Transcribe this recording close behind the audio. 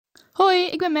Hoi,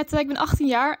 ik ben Mette, ik ben 18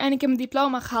 jaar en ik heb mijn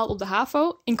diploma gehaald op de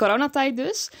HAVO, in coronatijd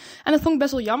dus. En dat vond ik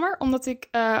best wel jammer, omdat ik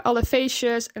alle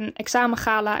feestjes en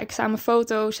examengala,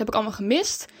 examenfoto's heb ik allemaal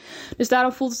gemist. Dus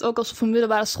daarom voelt het ook alsof mijn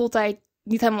middelbare schooltijd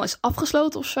niet helemaal is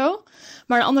afgesloten of zo.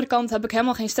 Maar aan de andere kant heb ik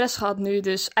helemaal geen stress gehad nu,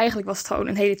 dus eigenlijk was het gewoon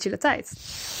een hele chille tijd.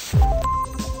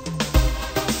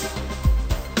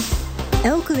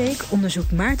 Elke week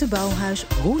onderzoekt Maarten Bouwhuis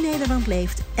hoe Nederland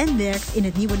leeft en werkt in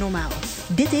het nieuwe normaal.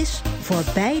 Dit is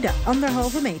Voorbij de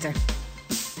 1,5 meter.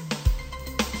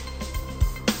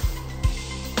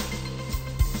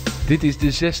 Dit is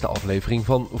de 6e aflevering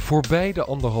van Voorbij de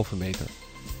 1,5 meter.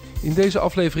 In deze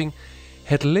aflevering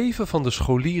het leven van de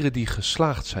scholieren die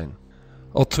geslaagd zijn.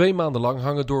 Al 2 maanden lang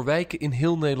hangen door wijken in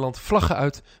heel Nederland vlaggen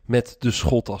uit met de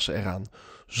schooltassen eraan.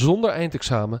 Zonder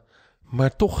eindexamen,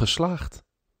 maar toch geslaagd.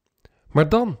 Maar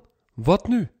dan, wat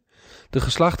nu? De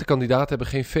geslaagde kandidaten hebben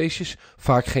geen feestjes,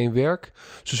 vaak geen werk.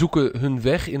 Ze zoeken hun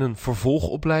weg in een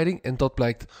vervolgopleiding en dat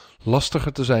blijkt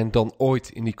lastiger te zijn dan ooit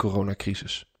in die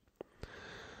coronacrisis.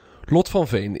 Lot van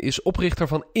Veen is oprichter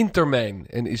van Intermijn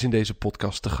en is in deze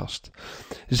podcast te gast.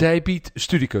 Zij biedt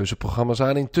studiekeuzeprogramma's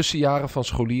aan in tussenjaren van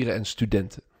scholieren en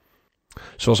studenten.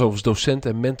 Ze was overigens docent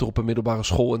en mentor op een middelbare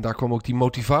school en daar kwam ook die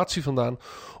motivatie vandaan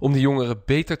om die jongeren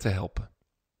beter te helpen.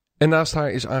 En naast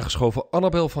haar is aangeschoven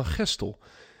Annabel van Gestel,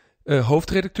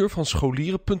 hoofdredacteur van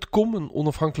scholieren.com, een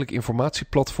onafhankelijk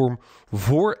informatieplatform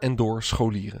voor en door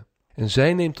scholieren. En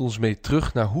zij neemt ons mee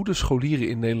terug naar hoe de scholieren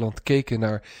in Nederland keken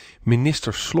naar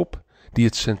minister Slop, die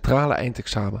het centrale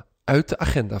eindexamen uit de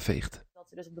agenda veegt. Dat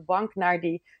ze dus op de bank naar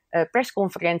die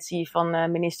persconferentie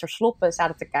van minister Slop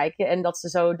zaten te kijken en dat ze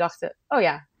zo dachten, oh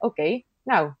ja, oké,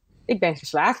 nou, ik ben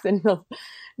geslaagd. En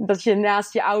dat je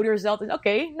naast je ouders zat en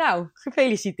oké, nou,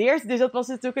 gefeliciteerd. Dus dat was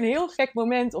natuurlijk een heel gek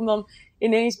moment om dan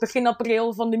ineens begin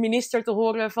april van de minister te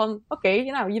horen van oké,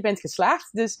 nou, je bent geslaagd.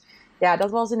 Dus ja,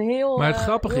 dat was een heel Maar het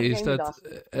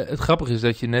grappige is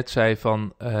dat je net zei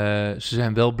van ze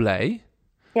zijn wel blij.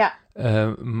 Ja.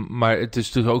 Maar het is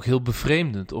natuurlijk ook heel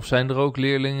bevreemdend. Of zijn er ook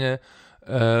leerlingen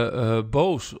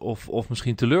boos of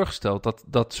misschien teleurgesteld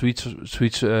dat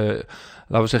zoiets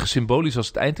laten we zeggen symbolisch als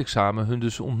het eindexamen hun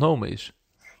dus ontnomen is?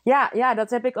 Ja, dat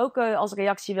heb ik ook als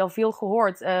reactie wel veel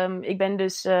gehoord.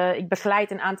 Ik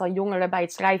begeleid een aantal jongeren bij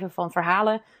het schrijven van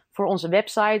verhalen voor onze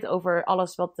website over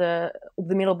alles wat op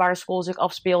de middelbare school zich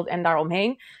afspeelt en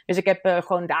daaromheen. Dus ik heb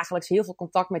gewoon dagelijks heel veel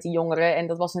contact met die jongeren. En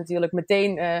dat was natuurlijk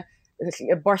meteen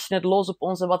barstte het los op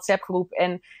onze WhatsApp-groep.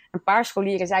 En een paar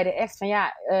scholieren zeiden echt van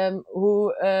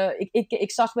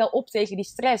ik zag wel op tegen die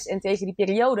stress en tegen die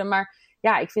periode, maar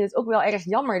ja, ik vind het ook wel erg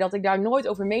jammer dat ik daar nooit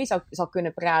over mee zou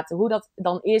kunnen praten. Hoe dat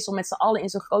dan is om met z'n allen in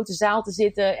zo'n grote zaal te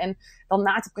zitten en dan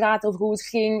na te praten over hoe het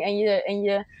ging en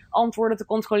je antwoorden te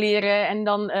controleren. En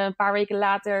dan een paar weken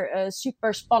later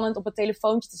super spannend op het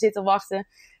telefoontje te zitten wachten.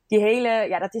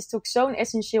 Dat is toch zo'n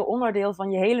essentieel onderdeel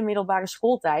van je hele middelbare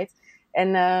schooltijd.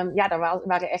 En daar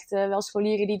waren echt wel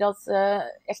scholieren die dat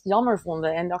echt jammer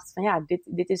vonden. En dachten van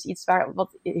dit is iets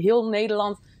wat heel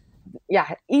Nederland,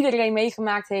 iedereen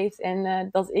meegemaakt heeft. En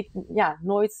dat ik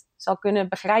nooit zal kunnen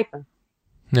begrijpen.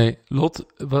 Nee, Lot,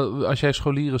 als jij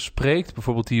scholieren spreekt,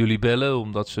 bijvoorbeeld die jullie bellen,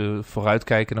 omdat ze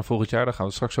vooruitkijken naar volgend jaar, daar gaan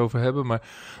we het straks over hebben. Maar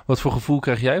wat voor gevoel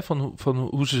krijg jij van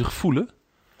hoe ze zich voelen?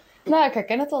 Nou, ik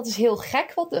herken het al. Het is heel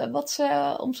gek wat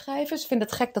ze omschrijven. Ze vinden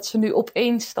het gek dat ze nu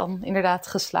opeens dan inderdaad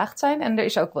geslaagd zijn. En er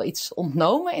is ook wel iets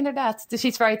ontnomen, inderdaad. Het is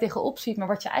iets waar je tegenop ziet, maar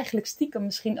wat je eigenlijk stiekem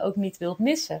misschien ook niet wilt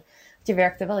missen. Want je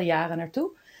werkt er wel jaren naartoe.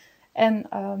 En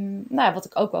wat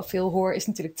ik ook wel veel hoor is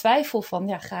natuurlijk twijfel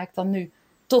van, ga ik dan nu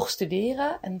toch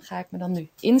studeren? En ga ik me dan nu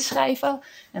inschrijven?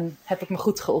 En heb ik me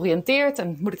goed georiënteerd?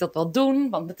 En moet ik dat wel doen?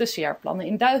 Want mijn tussenjaarplannen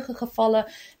in duigen gevallen.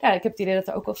 Ja, ik heb het idee dat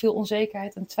er ook wel veel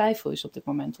onzekerheid en twijfel is op dit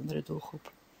moment onder de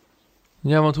doelgroep.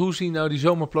 Ja, want hoe zien nou die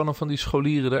zomerplannen van die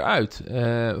scholieren eruit?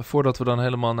 Voordat we dan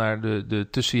helemaal naar de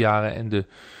tussenjaren en de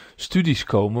studies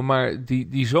komen. Maar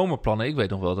die zomerplannen, ik weet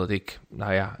nog wel dat ik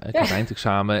had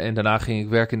eindexamen en daarna ging ik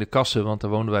werken in de kassen, want daar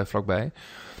woonden wij vlakbij.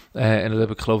 En dat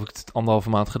heb ik geloof ik 1,5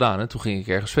 maand gedaan. En toen ging ik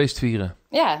ergens feest vieren.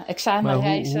 Ja,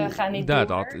 examenreizen gaan niet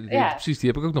door. Precies, die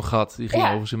heb ik ook nog gehad. Die ging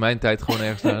overigens in mijn tijd gewoon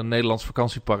ergens naar een Nederlands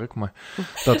vakantiepark. Maar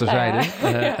dat terzijde.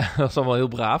 Dat is allemaal heel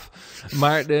braaf.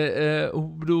 Maar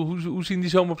hoe zien die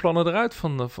zomerplannen eruit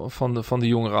van de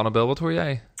jongere Annabel? Wat hoor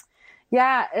jij?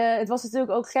 Ja, het was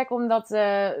natuurlijk ook gek omdat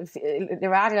er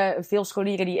waren veel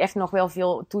scholieren die echt nog wel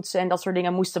veel toetsen en dat soort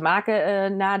dingen moesten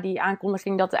maken na die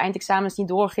aankondiging dat de eindexamens niet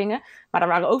doorgingen. Maar er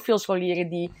waren ook veel scholieren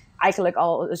die eigenlijk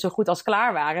al zo goed als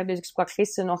klaar waren. Dus ik sprak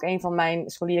gisteren nog een van mijn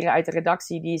scholieren uit de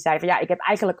redactie die zei van ik heb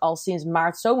eigenlijk al sinds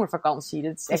maart zomervakantie.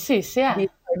 Dat is echt precies, ja.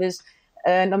 Dus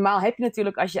Normaal heb je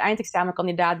natuurlijk, als je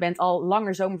eindexamenkandidaat bent, al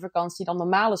langer zomervakantie dan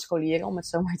normale scholieren, om het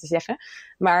zo maar te zeggen.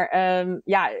 Maar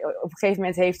op een gegeven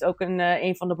moment heeft ook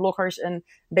een van de bloggers een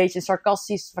beetje een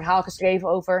sarcastisch verhaal geschreven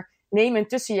over: neem een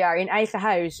tussenjaar in eigen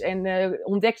huis en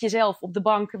ontdek jezelf op de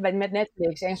bank met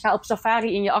Netflix en ga op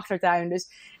safari in je achtertuin.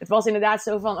 Dus het was inderdaad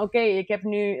zo van, oké, ik heb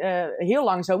nu heel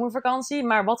lang zomervakantie,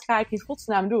 maar wat ga ik in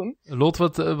godsnaam doen? Lot,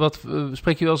 wat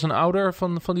spreek je wel eens een ouder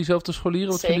van diezelfde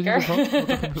scholieren? Wat Zeker. vinden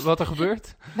jullie ervan? Wat er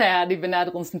gebeurt? Nou ja, die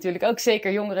benaderen ons natuurlijk ook.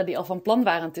 Zeker jongeren die al van plan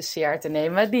waren een tussenjaar te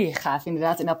nemen. Die gaven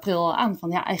inderdaad in april al aan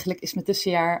van eigenlijk is mijn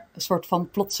tussenjaar een soort van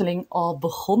plotseling al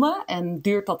begonnen. En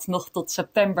duurt dat nog tot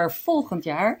september volgend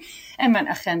jaar. En mijn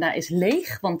agenda is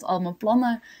leeg, want al mijn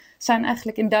plannen zijn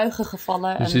eigenlijk in duigen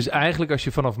gevallen. Dus het is eigenlijk, als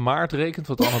je vanaf maart rekent,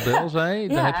 wat Annabel zei,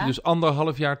 dan heb je dus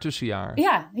 1,5 jaar tussenjaar.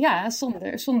 Ja,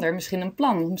 zonder misschien een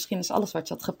plan. Misschien is alles wat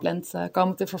je had gepland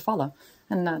komen te vervallen.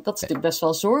 En dat is natuurlijk best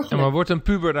wel zorgelijk. Maar wordt een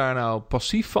puber daar nou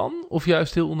passief van of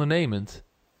juist heel ondernemend?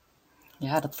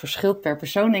 Ja, dat verschilt per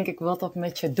persoon, denk ik, wat dat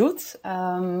met je doet.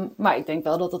 Maar ik denk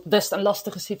wel dat het best een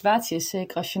lastige situatie is.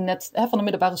 Zeker als je net van de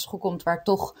middelbare school komt, waar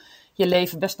toch je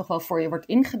leven best nog wel voor je wordt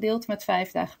ingedeeld met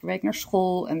 5 dagen per week naar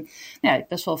school. En je hebt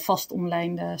best wel vast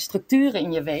omlijnde structuren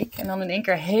in je week. En dan in één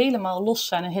keer helemaal los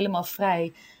zijn en helemaal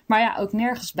vrij. Maar ook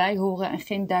nergens bij horen en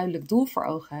geen duidelijk doel voor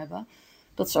ogen hebben.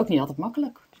 Dat is ook niet altijd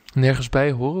makkelijk. Nergens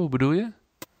bij horen, hoe bedoel je?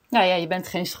 Nou ja, je bent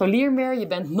geen scholier meer, je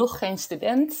bent nog geen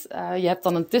student. Je hebt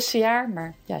dan een tussenjaar,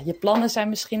 maar je plannen zijn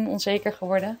misschien onzeker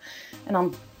geworden. En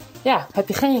dan heb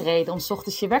je geen reden om 's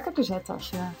ochtends je wekker te zetten als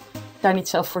je daar niet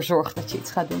zelf voor zorgt dat je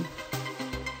iets gaat doen.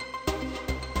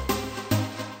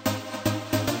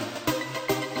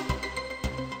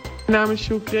 Mijn naam is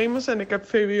Sjoel Kremers en ik heb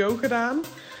VWO gedaan.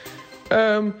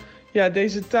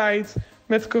 Deze tijd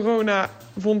met corona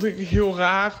vond ik heel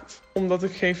raar, omdat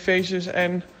ik geen feestjes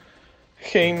en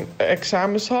geen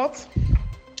examens had.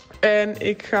 En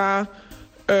ik ga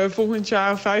volgend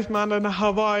jaar 5 maanden naar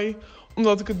Hawaii,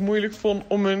 omdat ik het moeilijk vond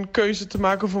om een keuze te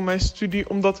maken voor mijn studie,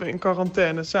 omdat we in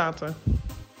quarantaine zaten.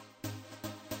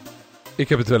 Ik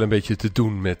heb het wel een beetje te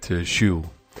doen met Jules.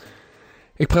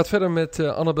 Ik praat verder met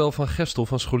Annabel van Gestel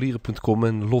van scholieren.com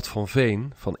en Lot van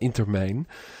Veen van Intermijn.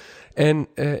 En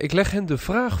ik leg hen de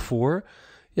vraag voor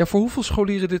hoeveel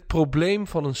scholieren dit probleem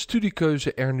van een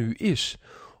studiekeuze er nu is.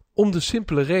 Om de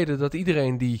simpele reden dat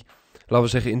iedereen die, laten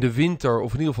we zeggen, in de winter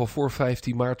of in ieder geval voor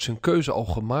 15 maart zijn keuze al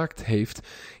gemaakt heeft,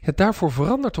 daarvoor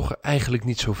verandert toch eigenlijk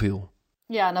niet zoveel.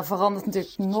 Ja, dan verandert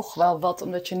natuurlijk nog wel wat,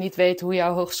 omdat je niet weet hoe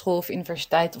jouw hogeschool of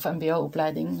universiteit of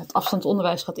mbo-opleiding het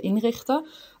afstandsonderwijs gaat inrichten.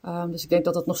 Dus ik denk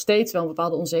dat het nog steeds wel een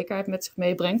bepaalde onzekerheid met zich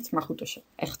meebrengt. Maar goed, als je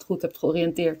echt goed hebt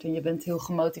georiënteerd en je bent heel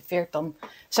gemotiveerd, dan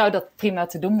zou dat prima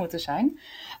te doen moeten zijn.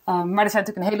 Maar er zijn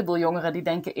natuurlijk een heleboel jongeren die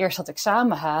denken eerst dat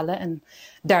examen halen en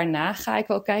daarna ga ik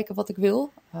wel kijken wat ik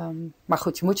wil. Maar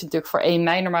goed, je moet je natuurlijk voor 1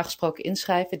 mei normaal gesproken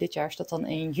inschrijven. Dit jaar is dat dan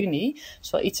 1 juni. Dat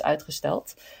is wel iets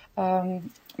uitgesteld.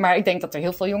 Maar ik denk dat er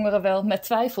heel veel jongeren wel met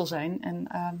twijfel zijn. En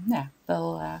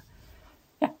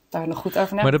daar nog goed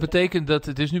over na. Maar dat betekent dat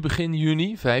het is nu begin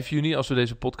juni, 5 juni, als we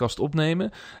deze podcast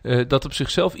opnemen, dat op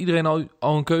zichzelf iedereen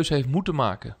al een keuze heeft moeten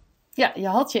maken. Ja, je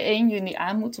had je 1 juni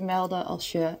aan moeten melden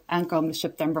als je aankomende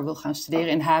september wil gaan studeren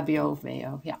in HBO of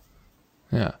WO.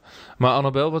 Ja, maar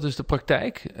Annabel, wat is de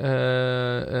praktijk?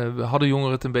 Hadden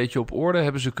jongeren het een beetje op orde?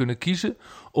 Hebben ze kunnen kiezen?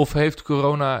 Of heeft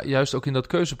corona juist ook in dat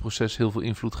keuzeproces heel veel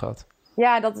invloed gehad?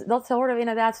 Ja, dat hoorden we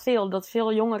inderdaad veel. Dat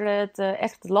veel jongeren het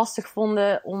echt lastig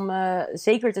vonden om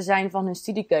zeker te zijn van hun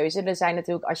studiekeuze. Er zijn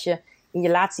natuurlijk, als je in je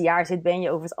laatste jaar zit, ben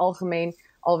je over het algemeen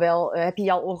al wel, heb je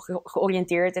je al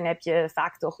georiënteerd en heb je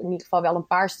vaak toch in ieder geval wel een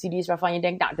paar studies waarvan je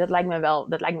denkt, nou, dat lijkt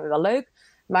me wel leuk.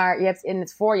 Maar je hebt in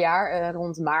het voorjaar,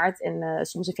 rond maart en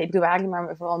soms in februari,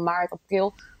 maar vooral maart,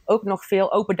 april, ook nog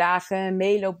veel open dagen,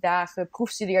 meeloopdagen,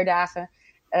 proefstudeerdagen.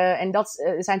 En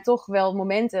dat zijn toch wel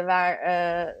momenten waar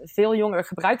veel jongeren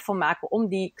gebruik van maken om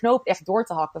die knoop echt door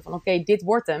te hakken. Van oké, dit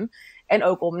wordt hem. En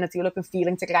ook om natuurlijk een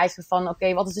feeling te krijgen van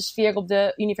oké, wat is de sfeer op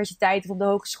de universiteit of op de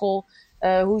hogeschool?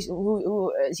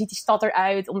 Hoe ziet die stad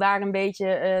eruit? Om daar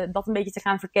dat een beetje te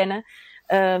gaan verkennen.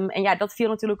 En ja, dat viel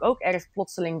natuurlijk ook erg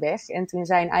plotseling weg. En toen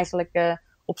zijn eigenlijk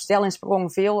op stel en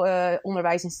sprong veel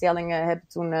onderwijsinstellingen hebben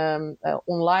toen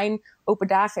online open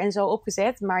dagen en zo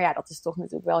opgezet. Maar ja, dat is toch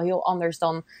natuurlijk wel heel anders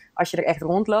dan als je er echt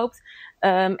rondloopt.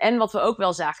 En wat we ook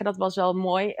wel zagen, dat was wel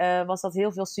mooi, was dat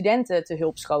heel veel studenten te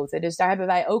hulp schoten. Dus daar hebben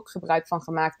wij ook gebruik van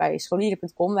gemaakt bij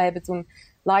scholieren.com. Wij hebben toen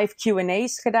live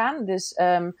Q&A's gedaan. Dus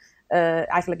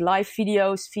eigenlijk live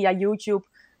video's via YouTube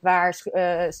waar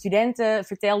studenten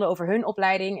vertelden over hun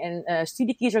opleiding. En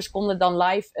studiekiezers konden dan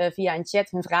live via een chat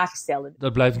hun vragen stellen.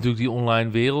 Dat blijft natuurlijk die online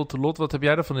wereld. Lot, wat heb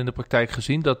jij daarvan in de praktijk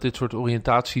gezien? Dat dit soort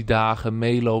oriëntatiedagen,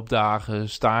 meeloopdagen,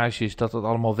 stages, dat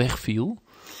allemaal wegviel?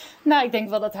 Nou, ik denk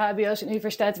wel dat hbo's en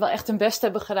universiteiten wel echt hun best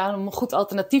hebben gedaan om een goed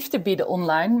alternatief te bieden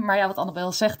online. Maar ja, wat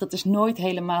Annabel zegt, dat is nooit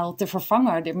helemaal te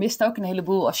vervangen. Er mist ook een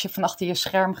heleboel als je van achter je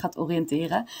scherm gaat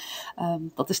oriënteren.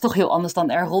 Dat is toch heel anders dan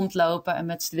er rondlopen en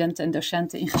met studenten en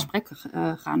docenten in gesprek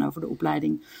gaan over de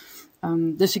opleiding.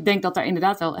 Dus ik denk dat daar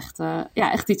inderdaad wel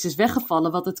echt iets is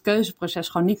weggevallen wat het keuzeproces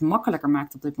gewoon niet makkelijker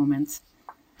maakt op dit moment.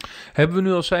 Hebben we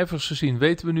nu al cijfers gezien?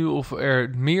 Weten we nu of er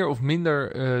meer of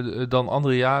minder dan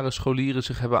andere jaren scholieren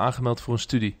zich hebben aangemeld voor een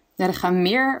studie? Ja, er gaan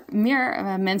meer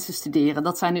mensen studeren.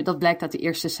 Dat blijkt uit de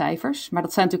eerste cijfers. Maar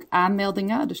dat zijn natuurlijk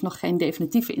aanmeldingen, dus nog geen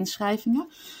definitieve inschrijvingen.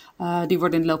 Die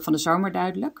worden in de loop van de zomer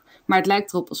duidelijk. Maar het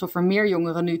lijkt erop alsof er meer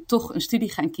jongeren nu toch een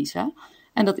studie gaan kiezen.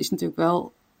 En dat is natuurlijk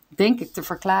wel, denk ik, te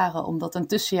verklaren, omdat een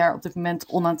tussenjaar op dit moment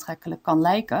onaantrekkelijk kan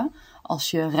lijken.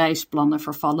 Als je reisplannen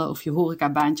vervallen of je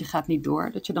horecabaantje gaat niet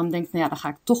door. Dat je dan denkt, nou ja, dan ga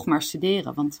ik toch maar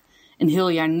studeren. Want een heel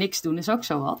jaar niks doen is ook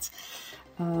zo wat.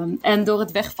 En door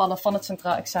het wegvallen van het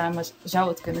centraal examen zou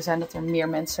het kunnen zijn dat er meer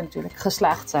mensen natuurlijk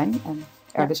geslaagd zijn. En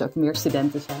er dus ook meer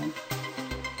studenten zijn.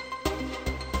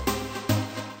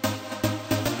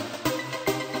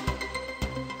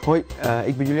 Hoi,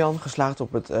 ik ben Julian, geslaagd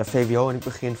op het VWO en ik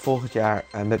begin volgend jaar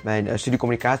met mijn studie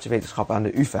communicatiewetenschap aan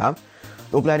de UvA.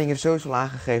 De opleiding heeft sowieso al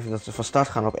aangegeven dat ze van start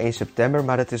gaan op 1 september,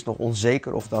 maar het is nog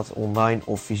onzeker of dat online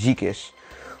of fysiek is.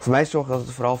 Voor mij zorgt dat het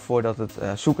er vooral voor dat het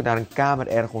zoeken naar een kamer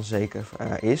erg onzeker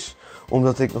is,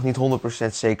 omdat ik nog niet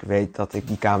 100% zeker weet dat ik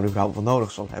die kamer überhaupt wel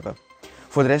nodig zal hebben.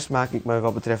 Voor de rest maak ik me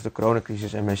wat betreft de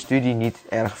coronacrisis en mijn studie niet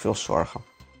erg veel zorgen.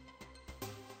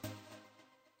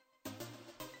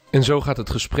 En zo gaat het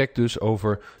gesprek dus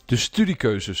over de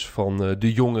studiekeuzes van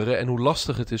de jongeren en hoe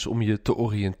lastig het is om je te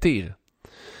oriënteren.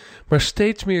 Maar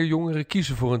steeds meer jongeren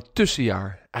kiezen voor een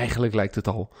tussenjaar. Eigenlijk lijkt het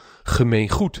al gemeen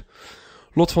goed.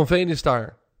 Lot van Veen is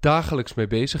daar dagelijks mee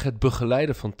bezig, het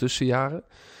begeleiden van tussenjaren.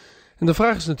 En de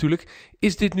vraag is natuurlijk,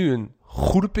 is dit nu een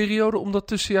goede periode om dat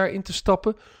tussenjaar in te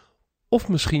stappen? Of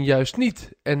misschien juist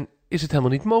niet? En is het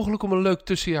helemaal niet mogelijk om een leuk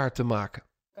tussenjaar te maken?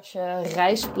 Als je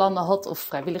reisplannen had of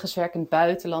vrijwilligerswerk in het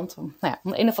buitenland, om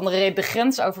een of andere reden de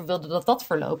grens over wilde, dat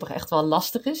voorlopig echt wel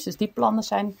lastig is. Dus die plannen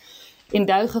zijn in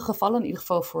duigen gevallen. In ieder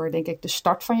geval voor, denk ik, de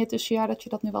start van je tussenjaar, dat je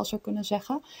dat nu wel zou kunnen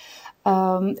zeggen.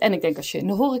 En ik denk als je in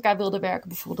de horeca wilde werken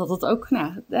bijvoorbeeld, dat het ook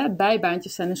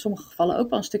bijbaantjes zijn in sommige gevallen ook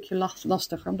wel een stukje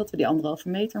lastiger, omdat we die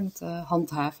 1,5 meter moeten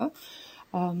handhaven.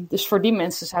 Dus voor die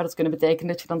mensen zou dat kunnen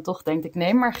betekenen dat je dan toch denkt, ik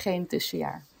neem maar geen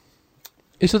tussenjaar.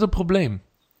 Is dat een probleem?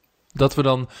 Dat we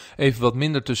dan even wat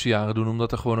minder tussenjaren doen,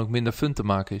 omdat er gewoon ook minder fun te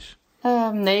maken is?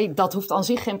 Nee, dat hoeft aan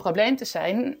zich geen probleem te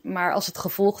zijn. Maar als het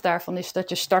gevolg daarvan is dat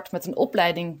je start met een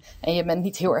opleiding en je bent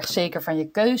niet heel erg zeker van je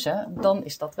keuze, dan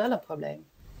is dat wel een probleem.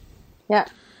 Ja,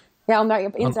 om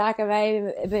daarop in te haken,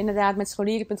 wij hebben inderdaad met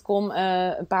scholieren.com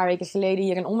een paar weken geleden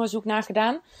hier een onderzoek naar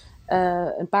gedaan.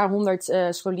 Een paar 100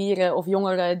 scholieren of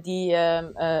jongeren die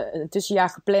een tussenjaar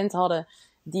gepland hadden,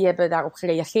 die hebben daarop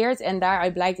gereageerd. En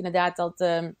daaruit blijkt inderdaad dat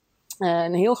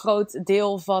een heel groot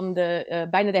deel van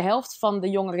bijna de helft van de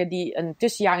jongeren die een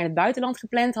tussenjaar in het buitenland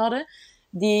gepland hadden,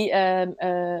 die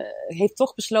heeft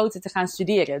toch besloten te gaan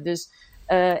studeren. Dus,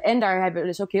 en daar hebben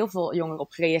dus ook heel veel jongeren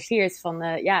op gereageerd van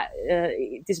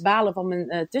het is balen van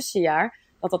mijn tussenjaar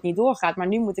dat niet doorgaat. Maar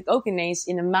nu moet ik ook ineens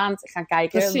in een maand gaan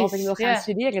kijken wat ik wil gaan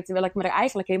studeren. Terwijl ik me er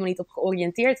eigenlijk helemaal niet op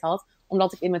georiënteerd had.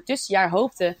 Omdat ik in mijn tussenjaar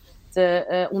hoopte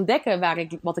te ontdekken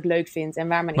wat ik leuk vind en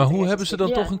waar mijn Maar hoe hebben ze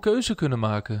dan toch een keuze kunnen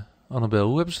maken? Annabel,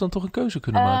 hoe hebben ze dan toch een keuze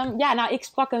kunnen maken? Ik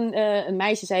sprak een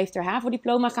meisje, zij heeft haar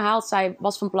HAVO-diploma gehaald. Zij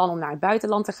was van plan om naar het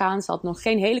buitenland te gaan. Ze had nog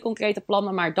geen hele concrete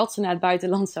plannen, maar dat ze naar het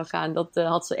buitenland zou gaan, dat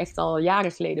had ze echt al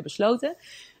jaren geleden besloten.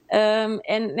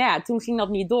 Toen ging dat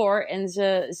niet door en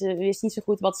ze wist niet zo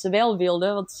goed wat ze wel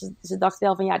wilde. Want ze dacht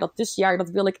wel van dat tussenjaar, dat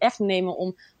wil ik echt nemen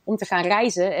om te gaan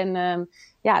reizen. En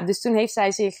dus toen heeft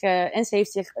zij zich, en ze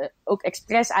heeft zich ook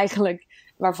expres eigenlijk,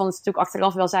 waarvan ze natuurlijk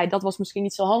achteraf wel zei, dat was misschien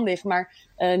niet zo handig, maar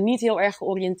niet heel erg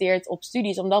georiënteerd op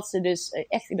studies, omdat ze dus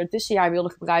echt in het tussenjaar wilde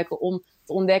gebruiken om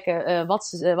te ontdekken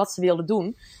wat ze wilde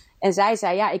doen. En zij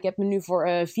zei, ik heb me nu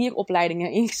voor 4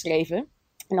 opleidingen ingeschreven.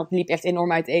 En dat liep echt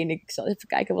enorm uiteen. Ik zal even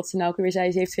kijken wat ze nou ook weer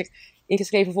zei. Ze heeft zich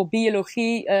ingeschreven voor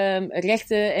biologie,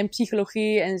 rechten en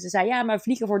psychologie. En ze zei, maar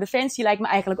vliegen voor Defensie lijkt me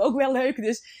eigenlijk ook wel leuk.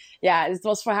 Dus het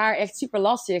was voor haar echt super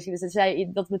lastig. Dus ze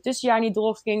zei dat mijn tussenjaar niet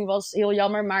doorging was heel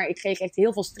jammer. Maar ik kreeg echt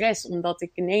heel veel stress, omdat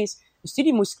ik ineens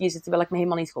studie moest kiezen, terwijl ik me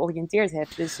helemaal niet georiënteerd heb.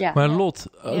 Dus, ja. Maar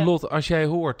Lot, als jij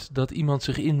hoort dat iemand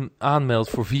zich aanmeldt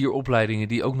voor 4 opleidingen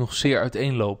die ook nog zeer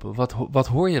uiteenlopen, wat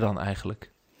hoor je dan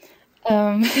eigenlijk?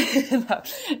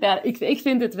 Ik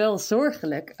vind het wel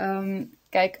zorgelijk.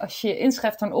 Kijk, als je je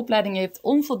inschrijft voor een opleiding en je hebt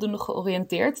onvoldoende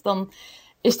georiënteerd, dan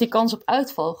is die kans op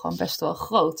uitval gewoon best wel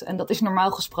groot. En dat is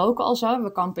normaal gesproken al zo.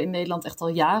 We kampen in Nederland echt al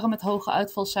jaren met hoge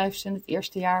uitvalcijfers in het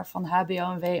eerste jaar van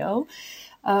HBO en WO.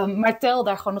 Maar tel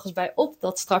daar gewoon nog eens bij op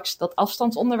dat straks dat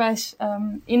afstandsonderwijs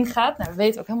ingaat. Nou, we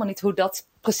weten ook helemaal niet hoe dat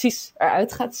precies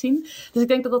eruit gaat zien. Dus ik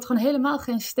denk dat dat gewoon helemaal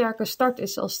geen sterke start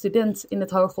is als student in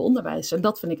het hoger onderwijs. En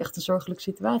dat vind ik echt een zorgelijke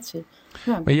situatie.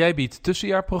 Ja. Maar jij biedt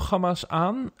tussenjaarprogramma's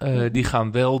aan. Die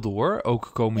gaan wel door, ook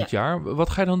komend jaar. Wat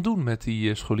ga je dan doen met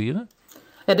die scholieren?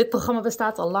 Ja, dit programma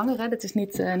bestaat al langer. Hè. Dit is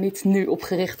niet nu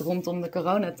opgericht rondom de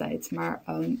coronatijd. Maar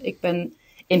ik ben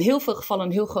in heel veel gevallen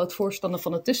een heel groot voorstander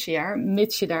van het tussenjaar,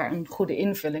 mits je daar een goede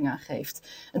invulling aan geeft.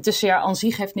 Een tussenjaar aan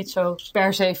zich heeft niet zo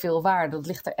per se veel waarde. Dat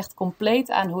ligt er echt compleet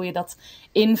aan hoe je dat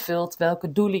invult,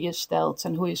 welke doelen je stelt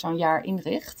en hoe je zo'n jaar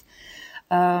inricht.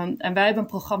 En wij hebben een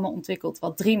programma ontwikkeld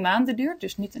wat 3 maanden duurt.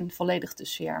 Dus niet een volledig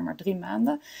tussenjaar, maar 3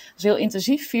 maanden. Dat is heel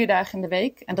intensief, 4 dagen in de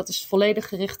week. En dat is volledig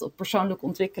gericht op persoonlijke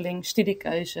ontwikkeling,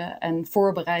 studiekeuze en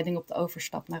voorbereiding op de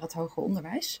overstap naar het hoger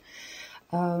onderwijs.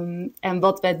 En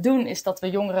wat wij doen is dat we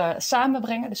jongeren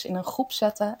samenbrengen, dus in een groep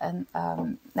zetten. En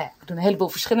we doen een heleboel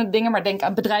verschillende dingen, maar denk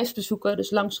aan bedrijfsbezoeken. Dus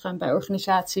langsgaan bij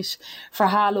organisaties,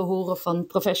 verhalen horen van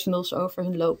professionals over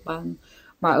hun loopbaan.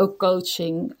 Maar ook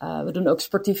coaching. We doen ook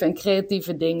sportieve en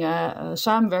creatieve dingen.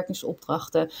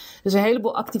 Samenwerkingsopdrachten. Dus een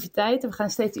heleboel activiteiten. We gaan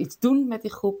steeds iets doen met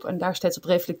die groep. En daar steeds op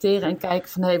reflecteren. En kijken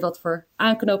van wat voor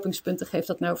aanknopingspunten geeft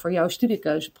dat nou voor jouw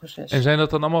studiekeuzeproces. En zijn dat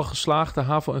dan allemaal geslaagde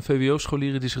HAVO- en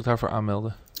VWO-scholieren die zich daarvoor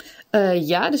aanmelden?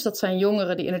 Ja, dus dat zijn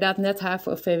jongeren die inderdaad net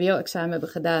HAVO- of VWO-examen hebben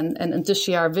gedaan en een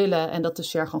tussenjaar willen en dat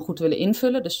tussenjaar gewoon goed willen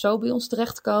invullen. Dus zo bij ons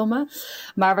terechtkomen.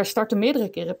 Maar wij starten meerdere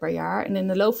keren per jaar en in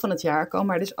de loop van het jaar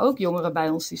komen er dus ook jongeren bij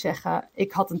ons die zeggen,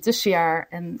 ik had een tussenjaar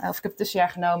of ik heb een tussenjaar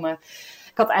genomen.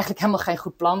 Ik had eigenlijk helemaal geen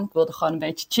goed plan. Ik wilde gewoon een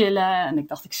beetje chillen. En ik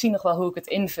dacht, ik zie nog wel hoe ik het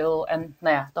invul. En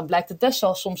dan blijkt het best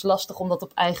wel soms lastig om dat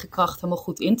op eigen kracht helemaal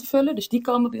goed in te vullen. Dus die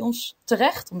komen bij ons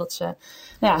terecht. Omdat ze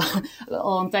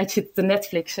al een tijdje zitten te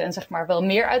Netflixen en zeg maar wel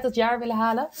meer uit dat jaar willen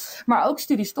halen. Maar ook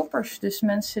studiestoppers. Dus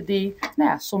mensen die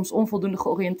soms onvoldoende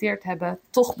georiënteerd hebben.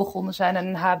 Toch begonnen zijn aan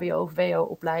een HBO of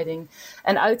WO-opleiding.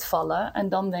 En uitvallen. En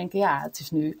dan denken, het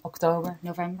is nu oktober,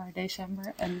 november,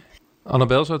 december.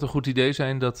 Annabel, zou het een goed idee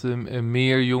zijn dat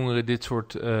meer jongeren dit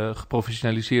soort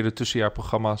geprofessionaliseerde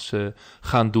tussenjaarprogramma's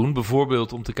gaan doen?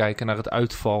 Bijvoorbeeld om te kijken naar de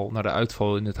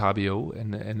uitval in het HBO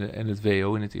en het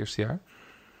WO in het eerste jaar?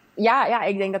 Ja,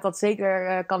 ik denk dat dat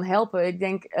zeker kan helpen. Ik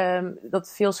denk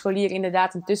dat veel scholieren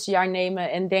inderdaad een tussenjaar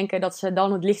nemen en denken dat ze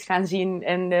dan het licht gaan zien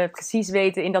en precies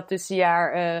weten in dat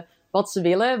tussenjaar wat ze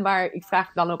willen. Maar ik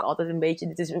vraag dan ook altijd een beetje,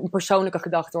 dit is een persoonlijke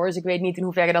gedachte hoor, dus ik weet niet in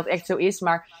hoeverre dat echt zo is.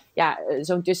 Maar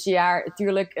zo'n tussenjaar,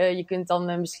 natuurlijk, je kunt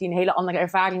dan misschien een hele andere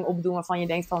ervaring opdoen waarvan je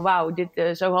denkt van wauw,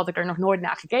 zo had ik er nog nooit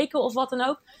naar gekeken of wat dan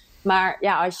ook. Maar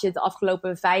als je het de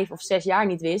afgelopen 5 of 6 jaar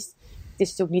niet wist, het is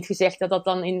natuurlijk niet gezegd dat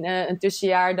dan in een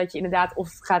tussenjaar dat je inderdaad of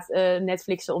gaat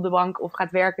Netflixen op de bank of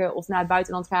gaat werken of naar het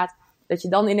buitenland gaat, dat je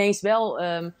dan ineens wel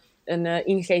een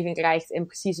ingeving krijgt en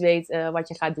precies weet wat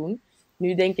je gaat doen.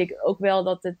 Nu denk ik ook wel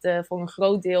dat het voor een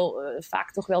groot deel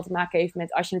vaak toch wel te maken heeft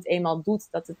met als je het eenmaal doet,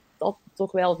 dat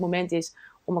toch wel het moment is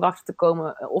om erachter te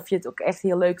komen of je het ook echt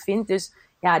heel leuk vindt. Dus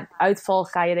uitval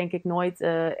ga je denk ik nooit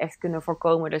echt kunnen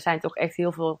voorkomen. Er zijn toch echt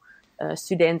heel veel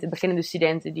beginnende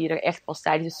studenten die er echt pas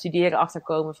tijdens het studeren achter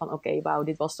komen van oké, wauw,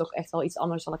 dit was toch echt wel iets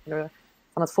anders dan ik me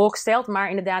van had voorgesteld. Maar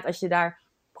inderdaad, als je daar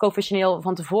professioneel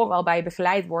van tevoren al bij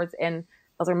begeleid wordt en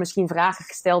dat er misschien vragen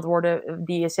gesteld worden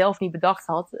die je zelf niet bedacht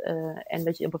had. En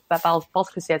dat je op een bepaald pad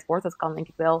gezet wordt. Dat kan denk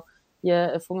ik wel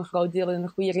je voor een groot deel in de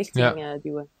goede richting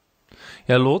duwen.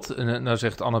 Ja, Lot, nou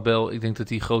zegt Annabel, ik denk dat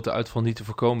die grote uitval niet te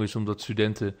voorkomen is. Omdat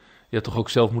studenten toch ook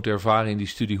zelf moeten ervaren in die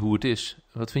studie hoe het is.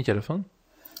 Wat vind jij daarvan?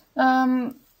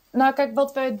 Nou, kijk,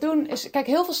 wat wij doen is... Kijk,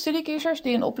 heel veel studiekiezers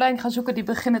die een opleiding gaan zoeken, die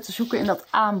beginnen te zoeken in dat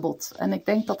aanbod. En ik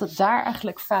denk dat het daar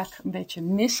eigenlijk vaak een beetje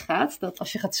misgaat. Dat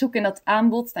als je gaat zoeken in dat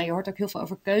aanbod... je hoort ook heel veel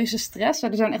over keuzestress.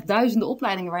 Er zijn echt duizenden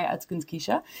opleidingen waar je uit kunt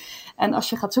kiezen. En als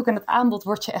je gaat zoeken in het aanbod,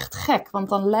 word je echt gek. Want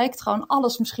dan lijkt gewoon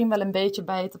alles misschien wel een beetje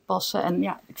bij je te passen. En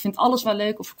ik vind alles wel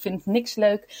leuk of ik vind niks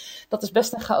leuk. Dat is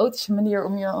best een chaotische manier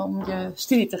om je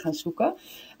studie te gaan zoeken.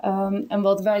 En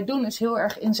wat wij doen is heel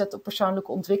erg inzetten op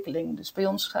persoonlijke ontwikkeling. Dus bij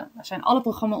ons zijn alle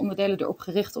programma-onderdelen erop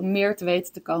gericht om meer te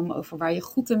weten te komen over waar je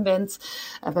goed in bent.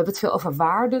 We hebben het veel over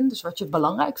waarden, dus wat je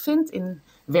belangrijk vindt in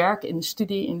werk, in de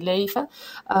studie, in het leven.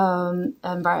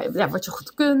 En wat je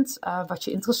goed kunt, wat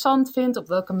je interessant vindt, op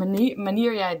welke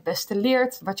manier jij het beste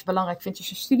leert, wat je belangrijk vindt als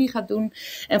je studie gaat doen.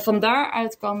 En van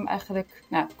daaruit kom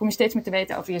je steeds meer te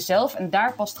weten over jezelf. En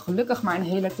daar past gelukkig maar een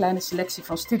hele kleine selectie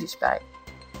van studies bij.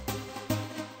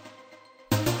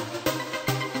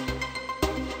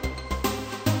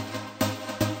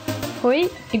 Hoi,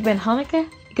 ik ben Hanneke.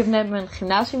 Ik heb net mijn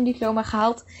gymnasiumdiploma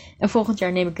gehaald en volgend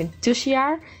jaar neem ik een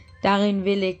tussenjaar. Daarin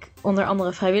wil ik onder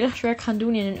andere vrijwilligerswerk gaan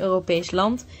doen in een Europees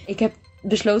land. Ik heb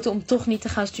besloten om toch niet te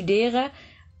gaan studeren,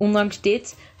 ondanks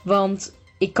dit, want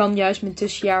ik kan juist mijn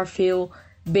tussenjaar veel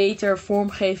beter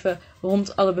vormgeven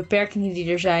rond alle beperkingen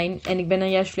die er zijn. En ik ben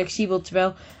dan juist flexibel,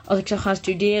 terwijl als ik zou gaan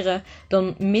studeren,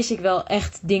 dan mis ik wel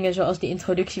echt dingen zoals die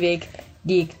introductieweek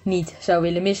die ik niet zou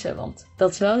willen missen. Want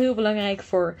dat is wel heel belangrijk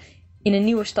voor in een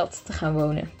nieuwe stad te gaan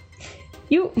wonen.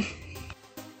 Joe!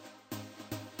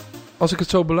 Als ik het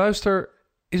zo beluister,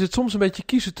 is het soms een beetje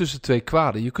kiezen tussen twee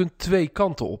kwaden. Je kunt twee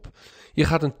kanten op. Je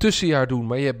gaat een tussenjaar doen,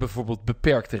 maar je hebt bijvoorbeeld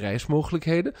beperkte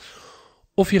reismogelijkheden.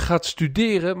 Of je gaat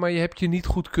studeren, maar je hebt je niet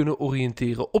goed kunnen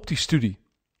oriënteren op die studie.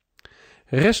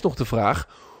 Rest nog de vraag,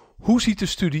 hoe ziet de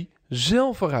studie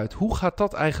zelf eruit? Hoe gaat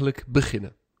dat eigenlijk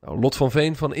beginnen? Nou, Lot van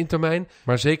Veen van Intermijn,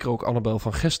 maar zeker ook Annabel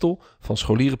van Gestel van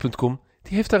scholieren.com,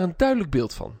 die heeft daar een duidelijk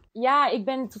beeld van. Ja, ik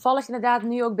ben toevallig inderdaad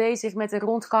nu ook bezig met een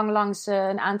rondgang langs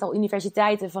een aantal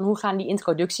universiteiten van hoe gaan die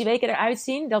introductieweken eruit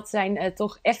zien. Dat zijn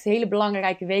toch echt hele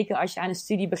belangrijke weken als je aan een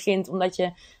studie begint, omdat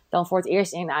je dan voor het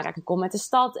eerst in aanraking komt met de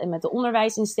stad en met de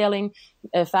onderwijsinstelling.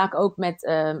 Vaak ook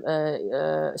met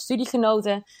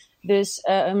studiegenoten. Dus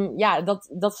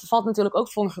dat valt natuurlijk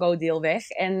ook voor een groot deel weg.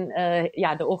 En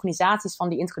de organisaties van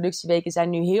die introductieweken zijn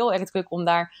nu heel erg druk om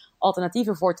daar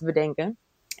alternatieven voor te bedenken.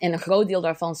 En een groot deel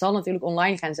daarvan zal natuurlijk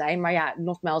online gaan zijn. Maar ja,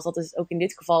 nogmaals, dat is ook in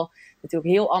dit geval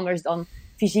natuurlijk heel anders dan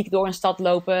fysiek door een stad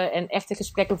lopen en echte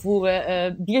gesprekken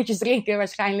voeren. Biertjes drinken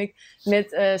waarschijnlijk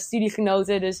met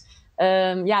studiegenoten. Dus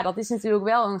dat is natuurlijk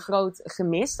wel een groot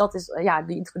gemis. Dat is,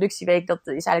 die introductieweek, dat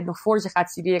is eigenlijk nog voor ze gaat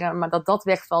studeren. Maar dat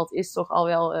wegvalt is toch al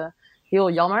wel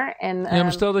heel jammer. En,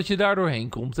 maar stel dat je daar doorheen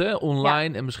komt, hè?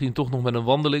 Online en misschien toch nog met een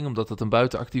wandeling, omdat het een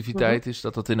buitenactiviteit is,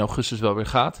 dat in augustus wel weer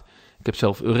gaat. Ik heb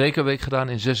zelf Eureka Week gedaan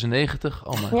in 96.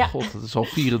 Oh mijn god, dat is al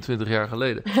 24 jaar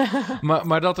geleden.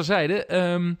 maar dat terzijde.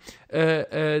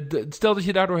 Stel dat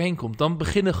je daar doorheen komt, dan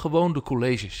beginnen gewoon de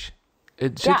colleges.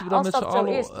 Zitten we dan met z'n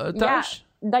allen thuis?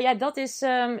 Ja.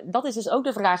 Dat is dus ook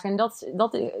de vraag. En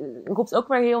dat roept ook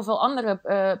weer heel veel andere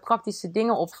praktische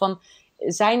dingen op.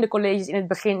 Zijn de colleges in het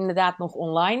begin inderdaad nog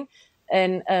online?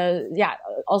 En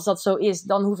als dat zo is,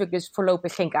 dan hoef ik dus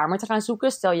voorlopig geen kamer te gaan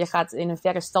zoeken. Stel je gaat in een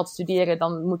verre stad studeren,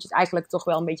 dan moet je het eigenlijk toch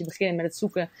wel een beetje beginnen met het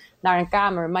zoeken naar een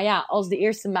kamer. Maar ja, als de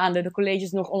eerste maanden de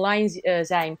colleges nog online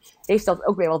zijn, heeft dat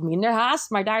ook weer wat minder haast.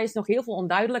 Maar daar is nog heel veel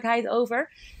onduidelijkheid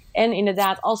over. En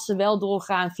inderdaad, als ze wel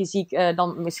doorgaan fysiek,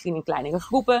 dan misschien in kleinere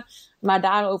groepen. Maar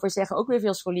daarover zeggen ook weer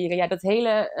veel scholieren. Ja,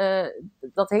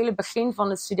 dat hele begin van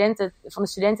de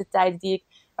studententijd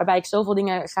waarbij ik zoveel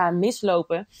dingen ga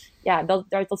mislopen. Ja,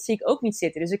 dat zie ik ook niet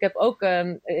zitten. Dus ik heb ook,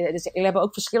 hebben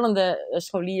ook verschillende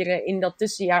scholieren in dat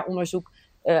tussenjaaronderzoek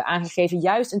aangegeven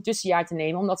juist een tussenjaar te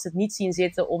nemen. Omdat ze het niet zien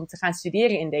zitten om te gaan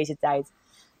studeren in deze tijd.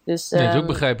 Dus, dat is ook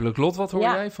begrijpelijk. Lot, wat hoor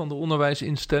jij van de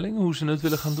onderwijsinstellingen? Hoe ze het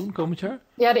willen gaan doen komend jaar?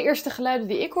 Ja, de eerste geluiden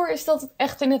die ik hoor is dat het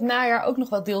echt in het najaar ook nog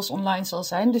wel deels online zal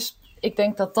zijn. Dus ik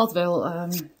denk dat dat wel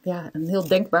een heel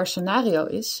denkbaar scenario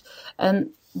is.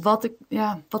 En wat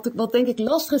denk ik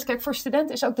lastig is, kijk, voor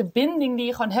studenten is ook de binding die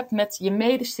je gewoon hebt met je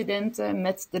medestudenten,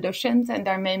 met de docenten en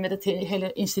daarmee met het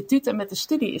hele instituut en met de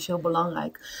studie is heel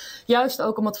belangrijk. Juist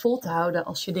ook om het vol te houden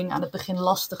als je dingen aan het begin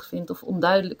lastig vindt of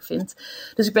onduidelijk vindt.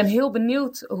 Dus ik ben heel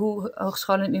benieuwd hoe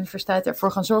hogescholen en universiteiten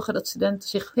ervoor gaan zorgen dat studenten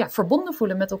zich verbonden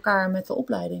voelen met elkaar en met de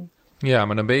opleiding. Ja,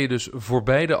 maar dan ben je dus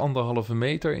voorbij de 1,5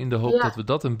 meter in de hoop dat we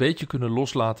dat een beetje kunnen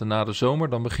loslaten na de zomer.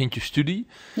 Dan begint je studie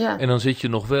en dan zit je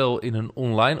nog wel in een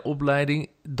online opleiding.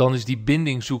 Dan is die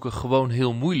binding zoeken gewoon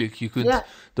heel moeilijk. Je kunt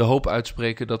de hoop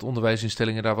uitspreken dat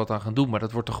onderwijsinstellingen daar wat aan gaan doen, maar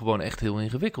dat wordt toch gewoon echt heel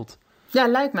ingewikkeld. Ja,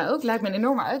 lijkt mij ook. Lijkt me een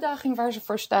enorme uitdaging waar ze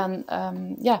voor staan.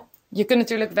 Je kunt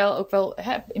natuurlijk wel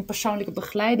in persoonlijke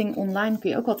begeleiding online kun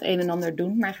je ook wat een en ander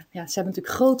doen. Maar ze hebben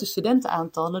natuurlijk grote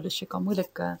studentenaantallen. Dus je kan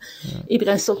moeilijk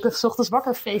iedereen 's ochtends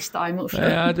wakker facetimen of zo.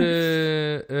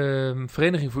 De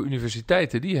Vereniging voor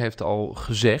Universiteiten die heeft al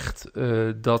gezegd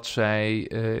dat zij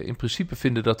in principe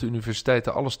vinden dat de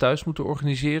universiteiten alles thuis moeten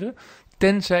organiseren.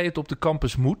 Tenzij het op de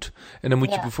campus moet. En dan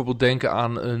moet je bijvoorbeeld denken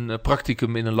aan een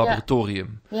practicum in een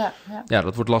laboratorium. Ja,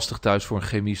 dat wordt lastig thuis voor een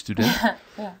chemiestudent.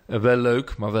 Wel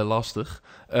leuk, maar wel lastig.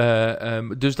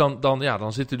 Dus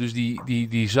dan zitten dus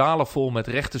die zalen vol met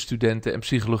rechtenstudenten en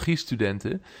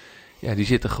psychologiestudenten. die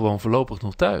zitten gewoon voorlopig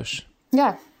nog thuis.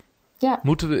 Ja.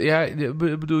 Moeten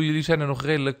we, bedoel, jullie zijn er nog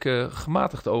redelijk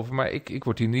gematigd over, maar ik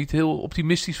word hier niet heel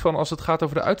optimistisch van als het gaat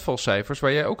over de uitvalcijfers,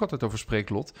 waar jij ook altijd over spreekt,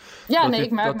 Lot. Ja,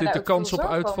 dat dit de kans op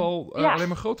uitval alleen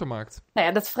maar groter maakt. Nou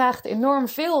ja, dat vraagt enorm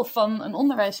veel van een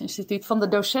onderwijsinstituut, van de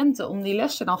docenten, om die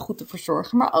lessen dan goed te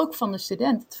verzorgen, maar ook van de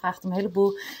student. Het vraagt een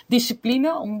heleboel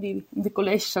discipline om die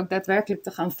colleges ook daadwerkelijk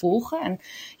te gaan volgen. En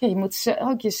ja, je moet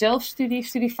ook je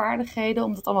studievaardigheden,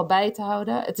 om dat allemaal bij te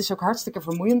houden. Het is ook hartstikke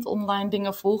vermoeiend online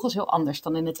dingen volgen. Het is heel anders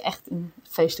dan in het echt, in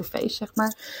face-to-face, zeg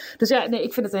maar. Dus ja, nee,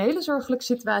 ik vind het een hele zorgelijke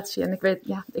situatie. En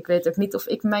ik weet ook niet of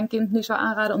ik mijn kind nu zou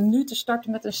aanraden om nu te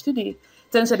starten met een studie.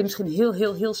 Tenzij hij misschien heel,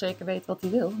 heel, heel zeker weet wat hij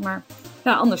wil. Maar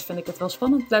ja, anders vind ik het wel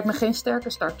spannend. Het lijkt me geen sterke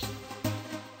start.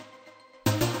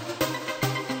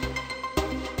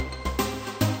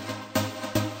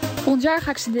 Volgend jaar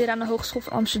ga ik studeren aan de Hogeschool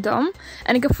van Amsterdam.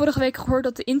 En ik heb vorige week gehoord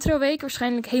dat de introweek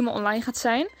waarschijnlijk helemaal online gaat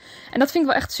zijn. En dat vind ik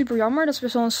wel echt super jammer. Dat is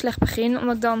best wel een slecht begin,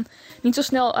 omdat ik dan niet zo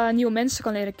snel nieuwe mensen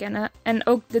kan leren kennen. En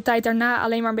ook de tijd daarna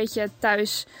alleen maar een beetje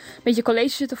thuis, een beetje college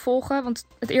zitten volgen. Want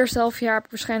het eerste halfjaar heb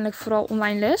ik waarschijnlijk vooral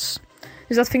online les.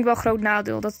 Dus dat vind ik wel een groot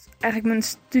nadeel, dat eigenlijk mijn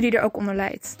studie er ook onder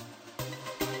leidt.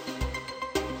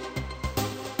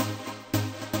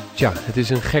 Tja, het is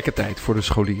een gekke tijd voor de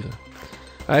scholieren.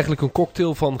 Eigenlijk een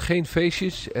cocktail van geen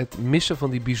feestjes, het missen van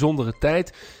die bijzondere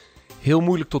tijd, heel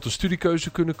moeilijk tot een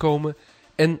studiekeuze kunnen komen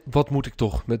en wat moet ik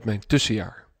toch met mijn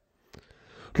tussenjaar?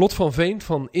 Lot van Veen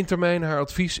van Intermijn, haar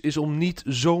advies is om niet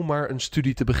zomaar een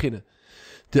studie te beginnen.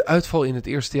 De uitval in het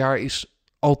eerste jaar is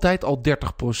altijd al 30%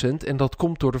 en dat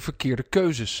komt door de verkeerde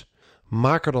keuzes.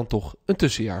 Maak er dan toch een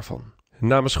tussenjaar van.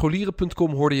 Namens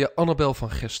scholieren.com hoorde je Annabel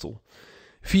van Gestel.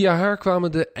 Via haar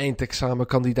kwamen de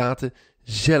eindexamenkandidaten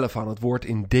zelf aan het woord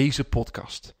in deze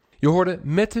podcast. Je hoorde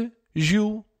Mette,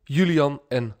 Jules, Julian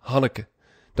en Hanneke.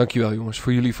 Dankjewel jongens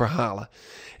voor jullie verhalen.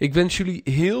 Ik wens jullie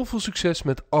heel veel succes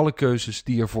met alle keuzes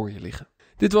die er voor je liggen.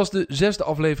 Dit was de 6e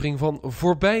aflevering van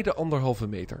Voorbij de 1,5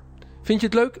 meter. Vind je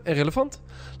het leuk en relevant?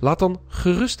 Laat dan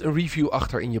gerust een review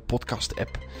achter in je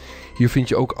podcast-app. Hier vind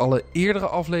je ook alle eerdere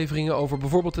afleveringen over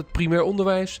bijvoorbeeld het primair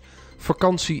onderwijs,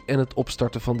 vakantie en het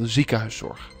opstarten van de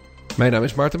ziekenhuiszorg. Mijn naam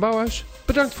is Maarten Bouwhuis.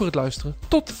 Bedankt voor het luisteren.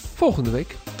 Tot volgende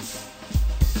week.